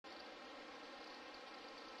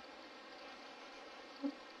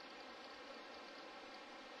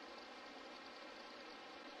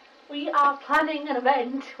We are planning an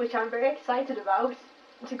event, which I'm very excited about,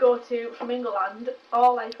 to go to Flamingo Land,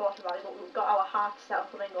 or Lightwater Valley, but we've got our heart set on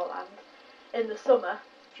Flamingo Land in the summer.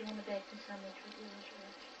 Do you want a bacon sandwich with you as well?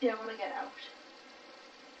 Yeah, I want to get out.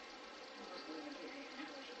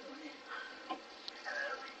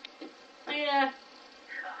 Yeah.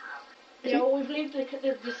 Yeah, well, we've left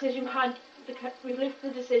the decision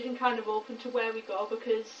kind of open to where we go,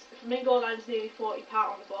 because Flamingo Land's nearly £40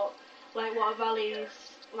 on the boat. Lightwater Valley's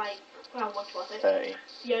like, how much was it? 30.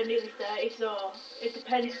 Yeah, nearly 30. So it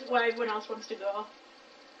depends where everyone else wants to go.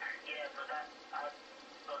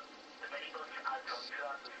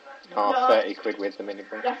 Oh, No, 30 quid with the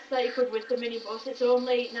minibus. That's 30 quid with the minibus. It's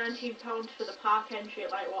only £19 for the park entry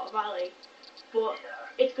at Lightwater Valley, but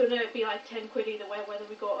it's going to be like 10 quid either way, whether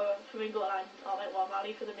we go to Flamingo Land or Lightwater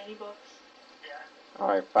Valley for the minibus.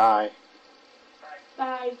 Alright, bye.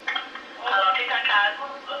 Bye.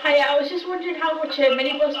 Hiya, I was just wondering how much a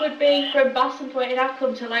minibus would be from Bassenthwaite in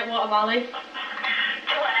Acklam to Lightwater Valley. To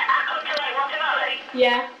where? Acklam to Lightwater Valley?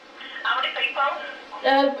 Yeah. How many people?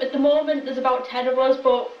 At the moment there's about 10 of us,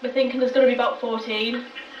 but we're thinking there's going to be about 14. Right,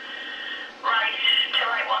 to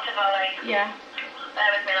Lightwater Valley. Yeah.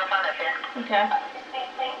 Bear with me, I'll find it for you. Okay.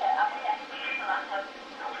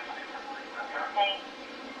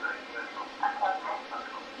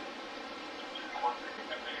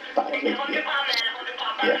 It's £100 then, £100 back,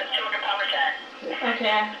 Yeah. it's £200 return.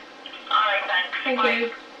 Okay. Alright, thanks. Thank Bye.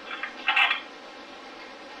 you.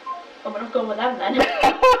 Oh, we're not going with them then.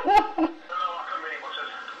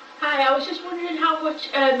 Hi, I was just wondering how much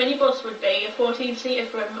a minibus would be, a 14-seater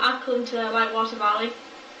from Acklam to Lightwater Valley.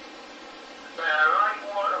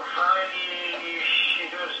 Lightwater Valley, she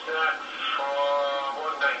does that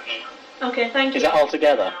for 190. Okay, thank you. Is that all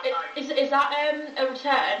together? Is that a return?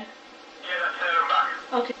 Yeah, that's there and back.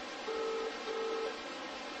 Okay.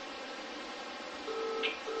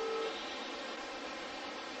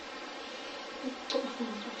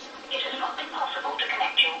 It has not been possible to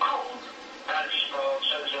connect your call. That's for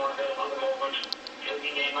service not available at the moment. Fill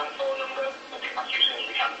your name and phone number. We'll get back to you as soon as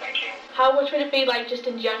we can, thank you. How much would it be like just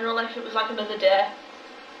in general if it was like another day?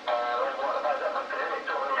 What about that? I'm doing it,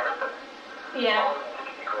 don't worry about it. Yeah.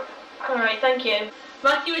 Alright, thank you.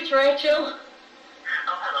 Matthew, it's Rachel. Oh,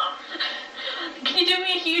 hello. Can you do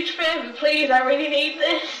me a huge favour, please? I really need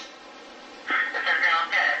this. Is everything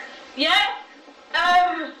okay? Yeah?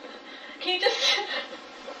 Can you just...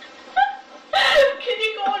 Can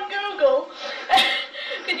you go on Google?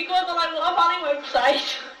 Can you go on the Lightwater Valley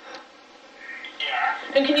website? Yeah.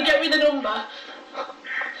 And can you get me the number?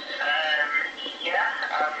 Yeah,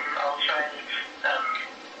 I'll try and,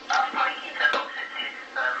 I'll keep the look to see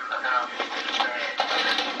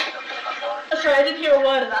if, Sorry, I didn't hear a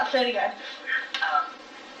word of that. Say it again.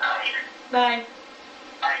 Bye.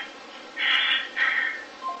 Bye.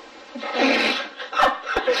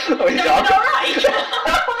 Oh, he's Is gone. that alright?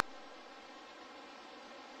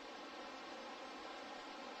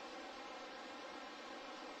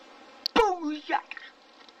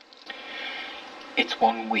 It's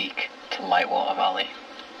 1 week to Lightwater Valley,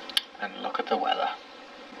 and look at the weather.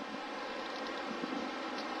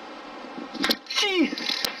 Jeez.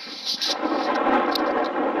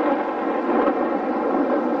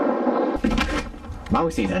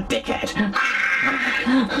 Mousy's a dickhead.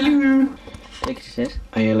 Hello. Exorcist.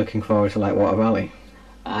 Are you looking forward to Lightwater Valley?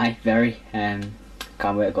 Aye, very. Can't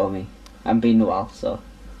wait to go with me. I haven't been in a while, so.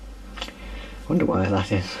 Wonder why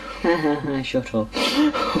that is. Shut up.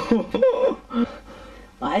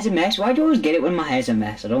 My hair's a mess. Why do you always get it when my hair's a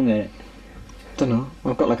mess? I don't get it. Dunno,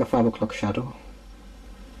 I've got like a 5 o'clock shadow.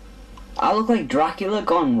 I look like Dracula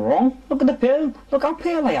gone wrong. Look at the pale. Look how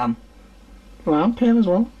pale I am. Well, I'm pale as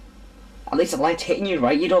well. At least the light's hitting you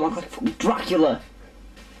right. You don't look like fucking Dracula.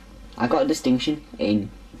 I got a distinction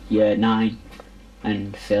in year 9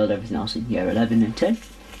 and failed everything else in year 11 and 10.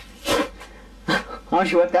 How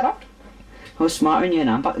did you work that out? I was smarter in year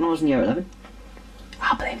 9 back when I was in year 11.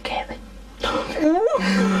 I blame Caitlin.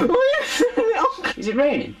 Is it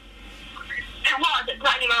raining? It was, it's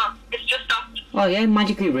not anymore. It's just stopped. Oh yeah,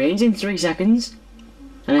 magically rains in 3 seconds.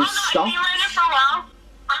 And then It's been stops. raining for a while.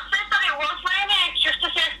 I said that it was raining, it's just to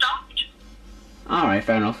say stopped. Alright,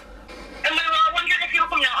 fair enough. And we were all wondering if you were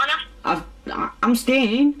coming out on us. I'm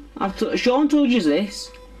staying. Sean told you this.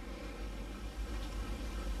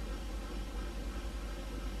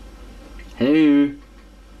 Hello?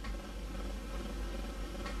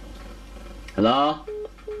 Hello?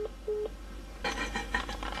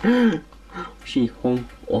 She hung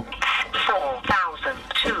up.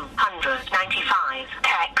 4,295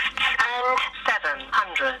 texts and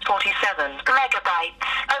 747 megabytes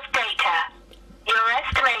of data. Your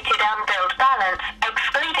estimated unbilled balance,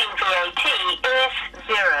 excluding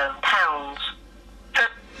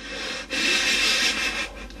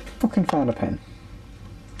fucking found a pen.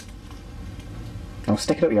 I'll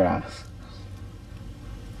stick it up your ass.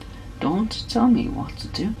 Don't tell me what to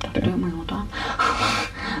do. Don't do it my whole time.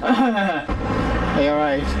 Are you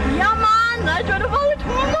alright? Yeah, man! I tried to follow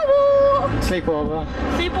tomorrow! Sleepover.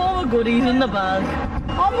 Sleepover goodies in the bag.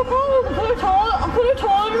 Oh, McCall, I could have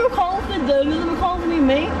told you McCall sit down and McCall need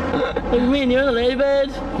me. Like me and you in the lady bed.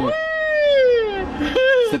 Yeah.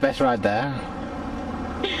 It's the best ride there.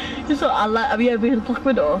 So, have you ever been to the Black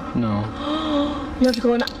Widow? No. You have to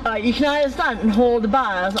go and, you can either stand and hold the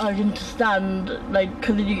bars or you can just stand, like,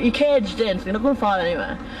 because you're caged in, so you're not going to fall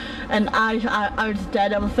anywhere. And I was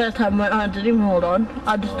dead. That was the first time I didn't even hold on.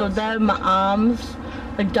 I just stood there with my arms,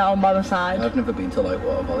 like, down by my side. I've never been to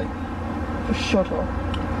Lightwater Valley. Shut up.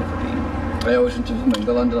 Never been. I always went to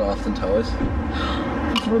Mingaland and Afton Towers.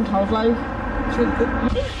 What's one house like? It's really good.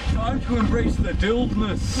 Time to embrace the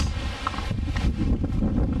dildness.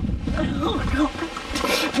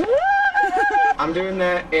 I'm doing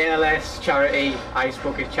the ALS charity ice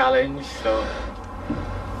bucket challenge, so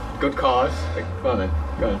good cause. Like, go on then,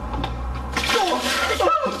 go on.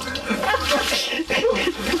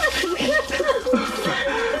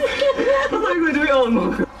 I'm not going to do it all,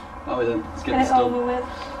 Mum. Oh, then, let's get this done. Over with.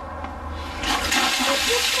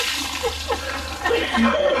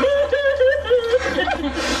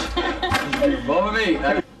 Bother me.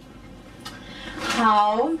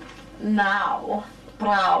 How now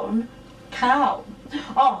brown cow?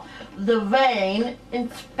 Oh, the rain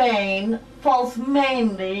in Spain falls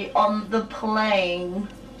mainly on the plain.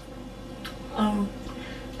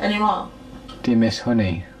 Any more? Do you miss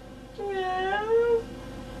honey? Yeah.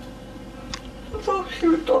 I thought she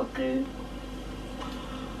was talking.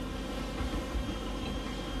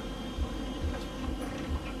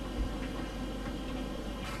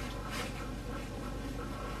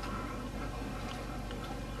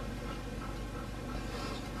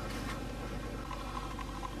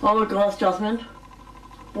 Oh my god, Jasmine.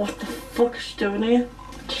 What the fuck is she doing here?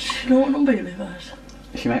 Does she know what number you live at?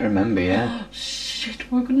 She might remember, yeah.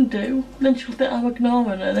 Shit, what are we gonna do? Then she'll think I'm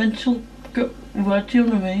ignoring her, then she'll go right you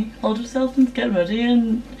on me. I'll just tell them to get ready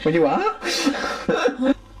and... Well, you are?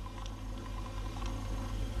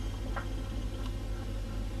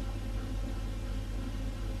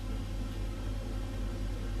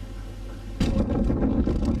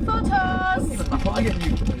 Photos!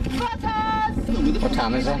 What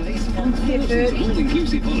time is it?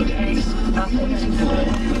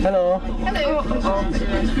 Hello. Hello.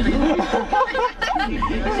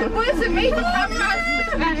 Where's it me? The camera.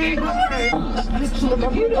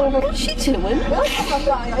 What's she doing?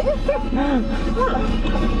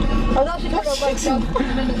 Oh, that's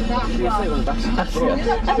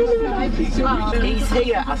He's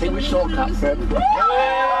here. I think we saw that for him.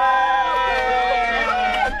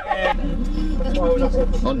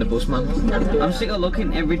 On the bus, man. I'm sick of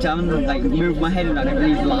looking every time and like move my head and I get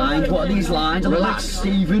these lines. What are these lines? I'm like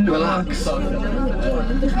Stephen. Relax.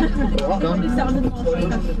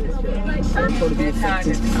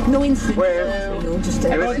 no instant. Where? No, just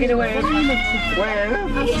Everyone's getting away. Where?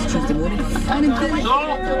 Tuesday morning.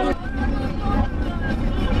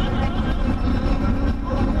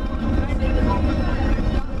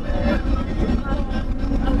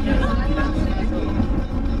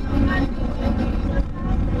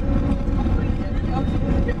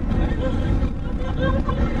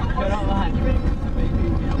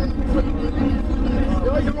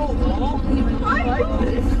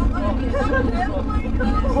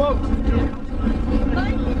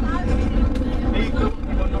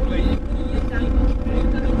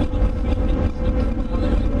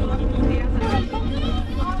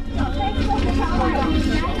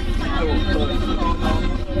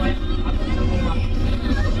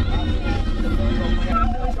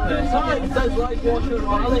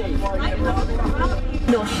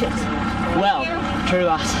 No shit. Well, true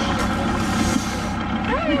that.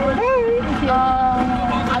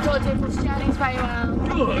 I don't do push journeys very well.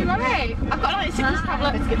 You alright? I've got like sickness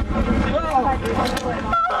problems.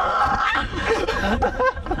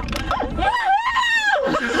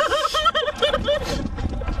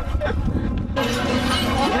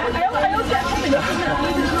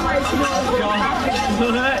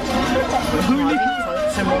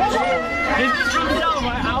 Is this from down?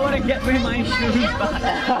 I want to get rid of my shoes back.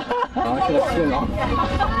 I should have swung off.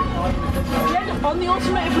 On the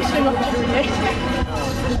ultimate, if we swing off every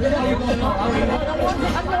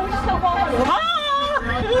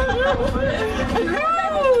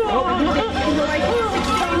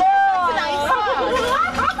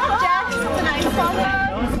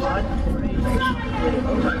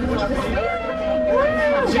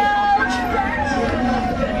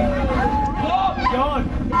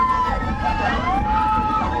God!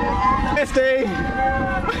 Misty! Oh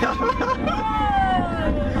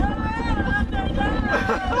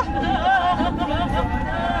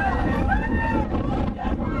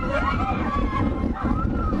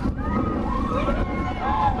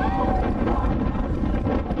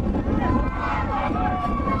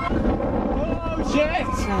shit!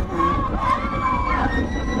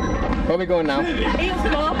 Where are we going now?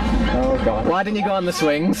 Oh god. Why didn't you go on the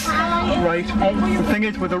swings? Right. The thing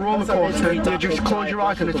is, with a roller coaster, you just close your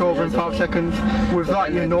eyes and it's over in 5 seconds. With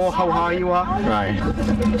that, you know how high you are. Right.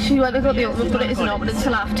 She went to go the other, but it isn't open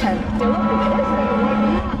until 10:30.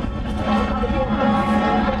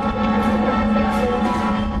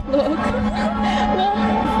 Look.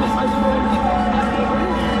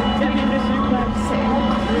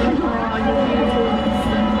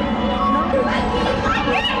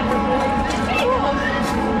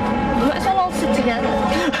 Let's all sit together.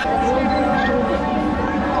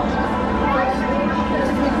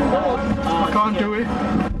 I can't do it.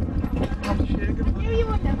 You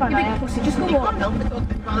big pussy, just go on. At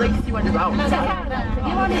least you went out.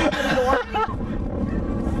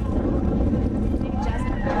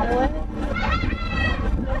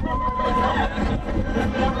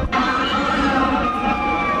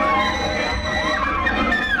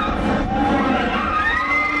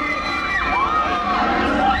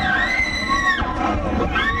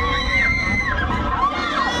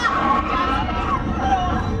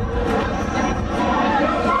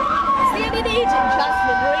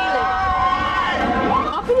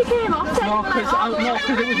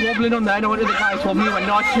 Because it was wobbling on there and I went to the guy told me when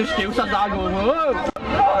nice to steal, so I go, whoa!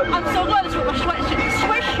 I'm so glad it's with my swish.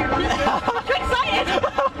 I'm excited!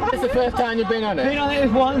 It's the first time you've been on it? Been on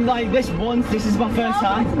it once, like this once, this is my first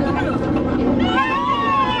time.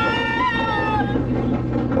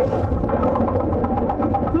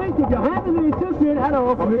 Please keep your hand in the instruction, hello,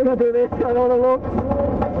 I'm gonna do this, I don't wanna look.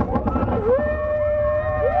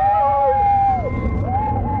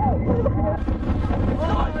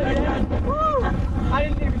 I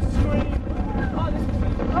didn't even scream. Oh, this is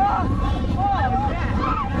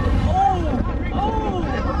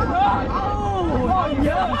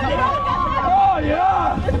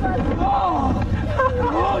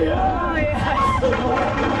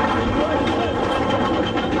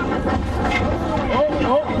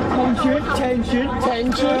Tension.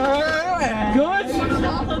 Good.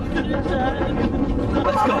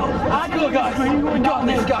 Let's go. Let's go, guys. We got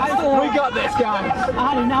this, guys. We got this, guys.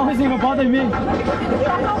 Annie, now it's even bothering me.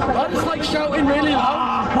 I just like shouting really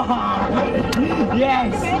loud.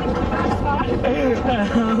 Yes.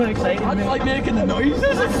 I'm excited. I just like making the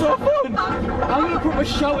noises. It's so fun. I'm gonna put my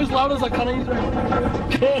shout as loud as I can.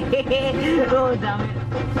 Oh damn it.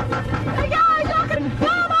 Hey guys, look at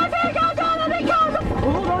my fingers.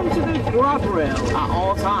 Hold on to the grab rail at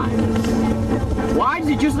all times. Why did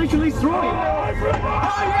you just literally throw it? Oh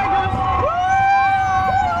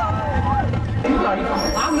yeah,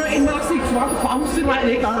 I'm not in my seat, so I'm bouncing like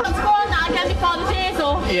this. I'm going now again before the day's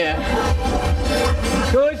up. Yeah.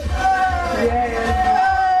 Good.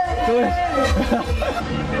 Yeah. Good.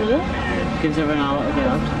 Gives everyone a lot to get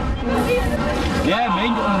out. Yeah, me,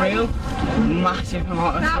 unreal. Massive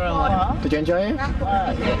amount of thrill. Did you enjoy it?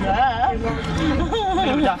 Yeah. Bit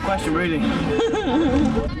of a daft question, really.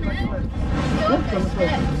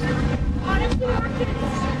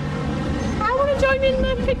 I want to join in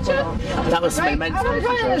the picture. That was something meant to I want to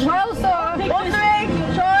join in as well, so. All three,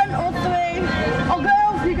 Sean, all three. Oh,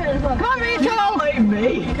 girls, you get as well. Come on, Rachel. Like me.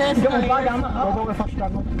 You got my bag, I'm not.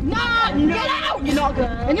 No, get out. You're not good.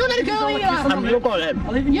 And you're not a girl either. I'm not going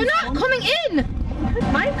in. You're not coming in.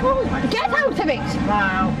 Michael, get out of it.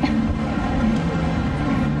 Wow.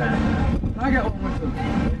 Can I get on with them?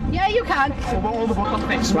 Yeah, you can. So what all the buttons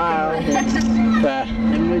fixed? Smile. There.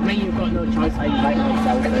 And with me, you've got no choice. I invite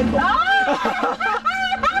myself in.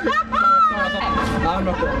 I'm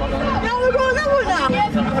not going to that. No, we're going that one now.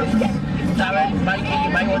 Darren, Mikey, you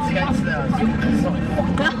might want to get to there.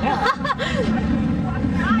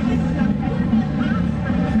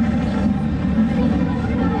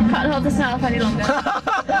 Can't hold the smile any longer.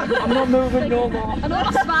 I'm not moving no more. I know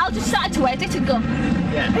my smile just started to edit and go.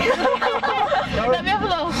 Yeah. Let me have a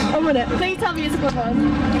look. I'm on it. Please tell me it's a good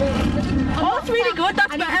one. Oh, it's really good.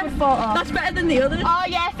 That's better. That's better than the others. Oh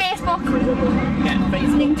yeah, Facebook. Yeah,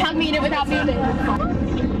 Facebook. You can tag me in it without me in it.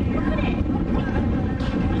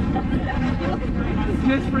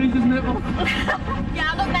 Just freeze his nipple.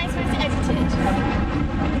 Yeah, I look nice when it's edited.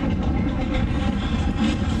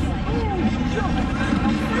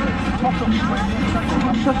 I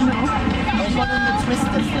was wondering the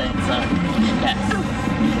twister thing, so yes.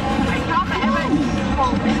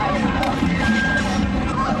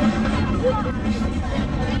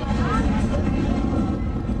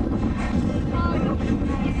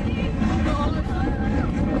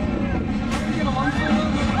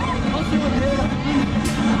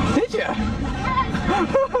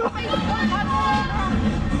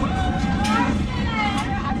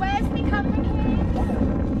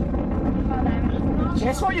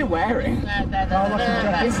 you wearing?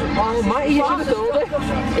 Oh, Matty, you should have told it.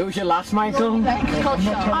 It was your last, Michael.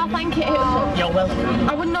 Oh, thank you. You're welcome.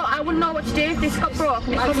 I wouldn't know what to do if this got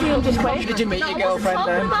broken. It cost me £100. Did you meet your girlfriend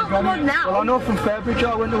then? Well, Well, I know from Fairbridge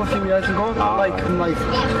I went to a few years ago, like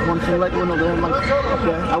one thing led to another, and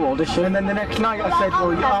yeah. How old is she? And then the next night I said,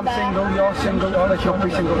 well, I'm single, you're single, oh, let's not be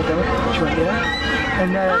single together. She went, yeah.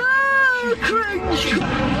 And cringe!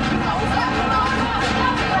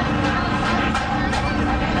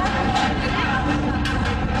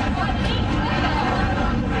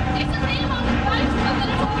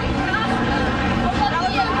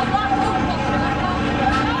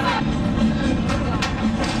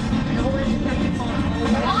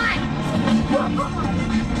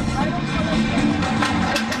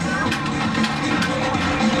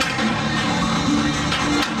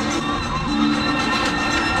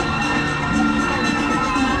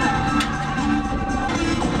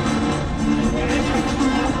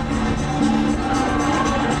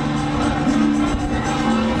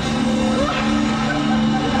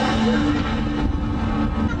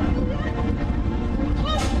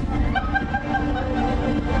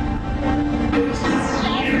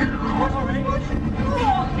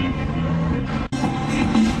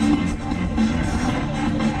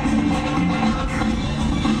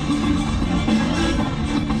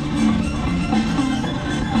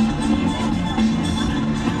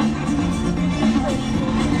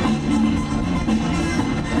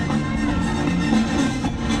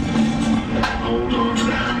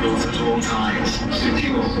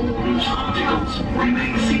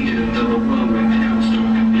 Remain seated until the whirlwind comes to a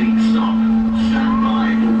complete stop. Stand by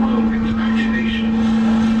for whirlwind activation.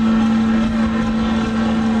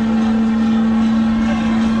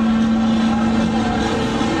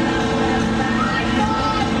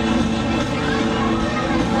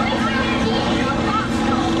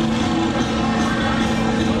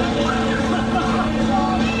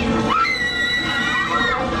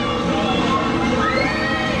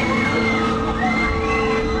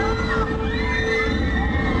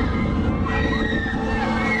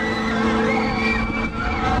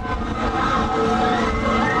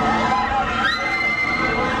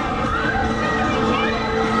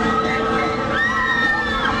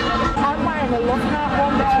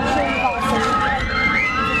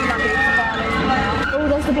 Oh,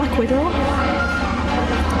 there's the Black Widow.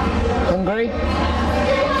 Hungry?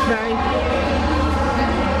 Very.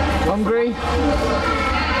 Hungry?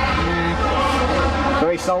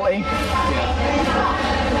 Very salty?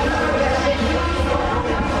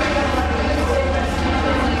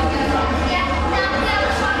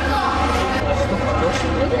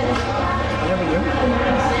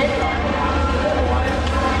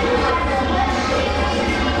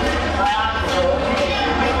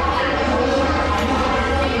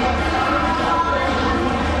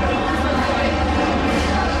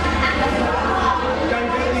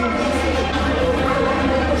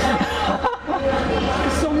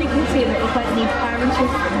 So many countries that look like they need parents.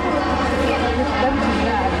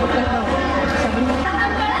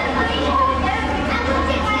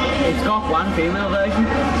 It's got one female version.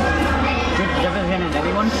 Good, never been in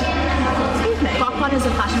anyone. Excuse me. Popcorn is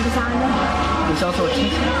a fashion designer. It's also a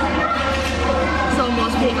cheat. So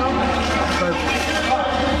most people. So,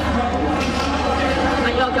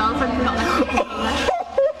 Like your girlfriend forgot that.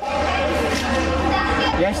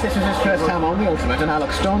 Yes, this was his first time on the Ultimate and I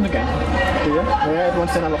look stoned again. Do you? Yeah, everyone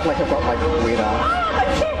said I look like I've got like weird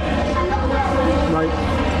eyes. Right.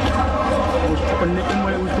 I was proper nicking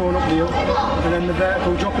when it was going up the hill, and then the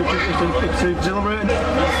vertical drop, it's exhilarating.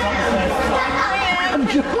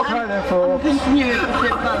 Right there, folks.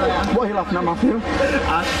 What are you laughing at, Matthew?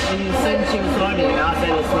 she said she was funny and I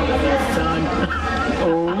said it's not the first time.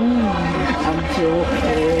 Oh, I'm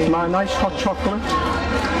joking. My nice hot chocolate.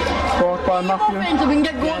 Bought by Matthew. We can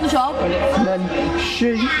get go in the shop. And then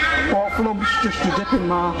she bought lumps just to dip in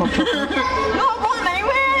my hot chocolate. No, I want them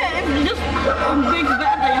anyway. If you just big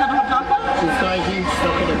better that you had a hot chocolate. She's got a huge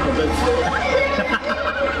stock in the cupboard.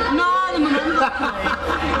 No, the mum's actually.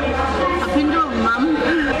 I can do it, mum.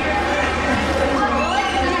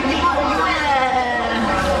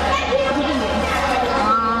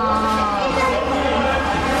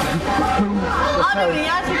 I'll do the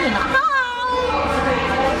answer to that.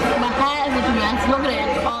 My hair is a mess. Look at it,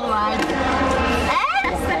 all the way.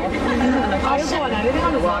 I don't want anything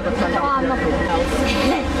on the wall. I'm not going else.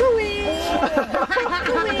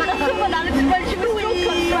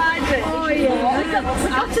 Oh yeah.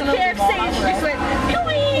 After KFC, she just went,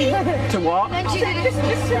 Cooey! To what? And she did just to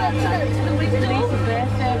the window.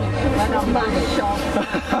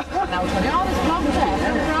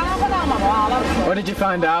 What did you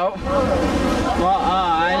find out? Well,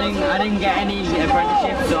 I didn't get any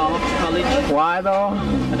apprenticeships or college. Why though?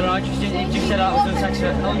 I don't know, it just said I was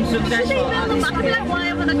unsuccessful. Like, why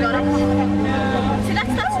haven't I got it? See, that's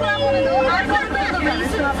what I want to know. I want to know the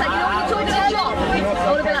reasons. Like, you know, when you're talking a job, I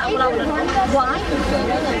want to be like, well, I want to know. Why?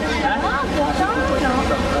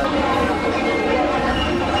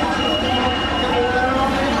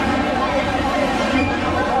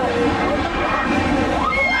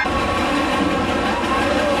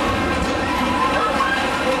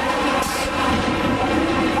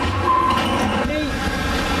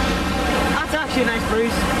 That's actually a nice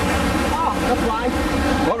cruise. Oh, that's why.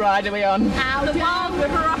 What ride are we on? The Wild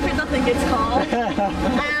River Rapids, I think it's called.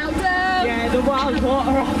 Yeah, the Wild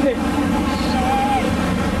Water Rapids.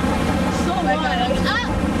 So wild.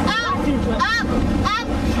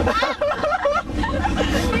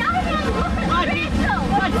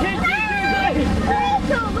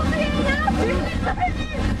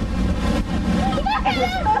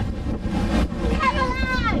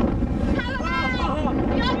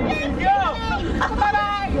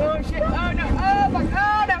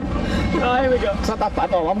 Oh, here we go. It's not that bad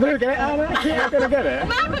though. I'm gonna get it, Anna. I'm gonna get it.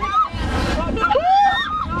 No, no. Oh, no.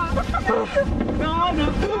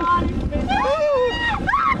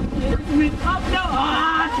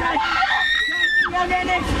 Ah, try. You're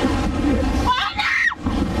getting it.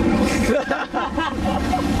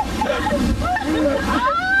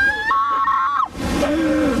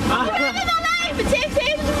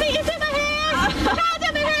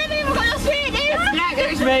 Yeah,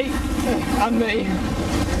 it's me. And me.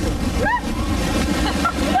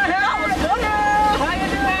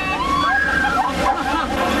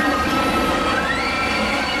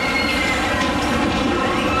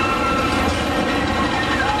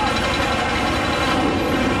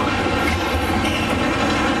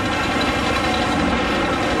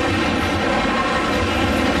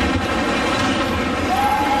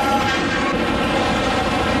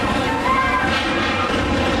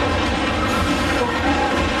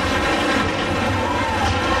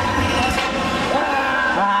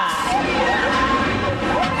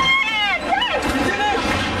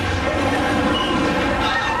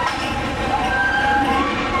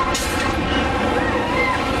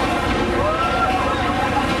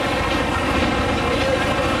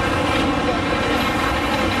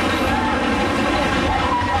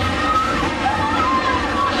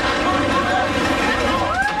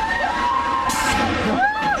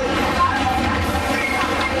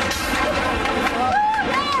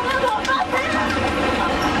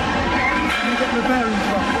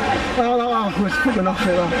 Oh, it's coming off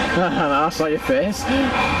it. I saw your face. My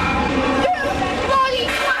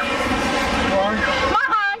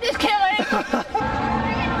hand is killing.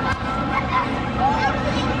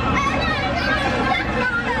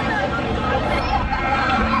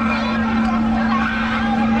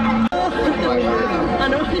 I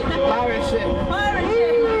know. Pirate ship.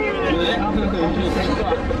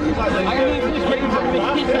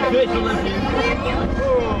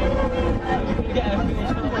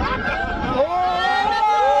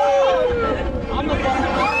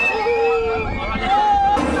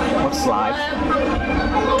 What slide?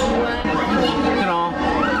 No,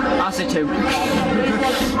 I'll say 2.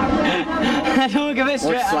 I don't give it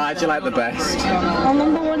straight. What slide do you like the best? Well,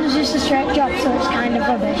 number 1 is just a straight drop, so it's kind of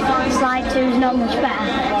rubbish. Slide 2 is not much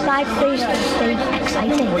better. Slide 3 is supposed to be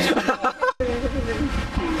exciting.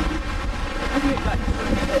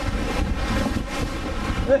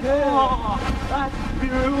 Oh, that's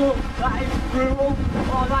brutal. That is brutal.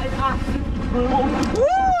 Oh, that is absolutely brutal. Woo!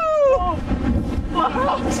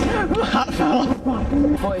 That fell.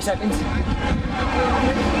 40 seconds.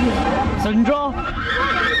 Sandra.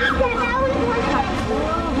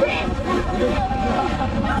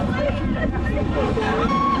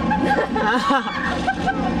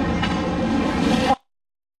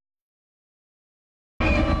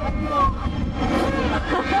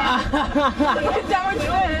 Look at Darren's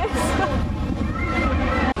face.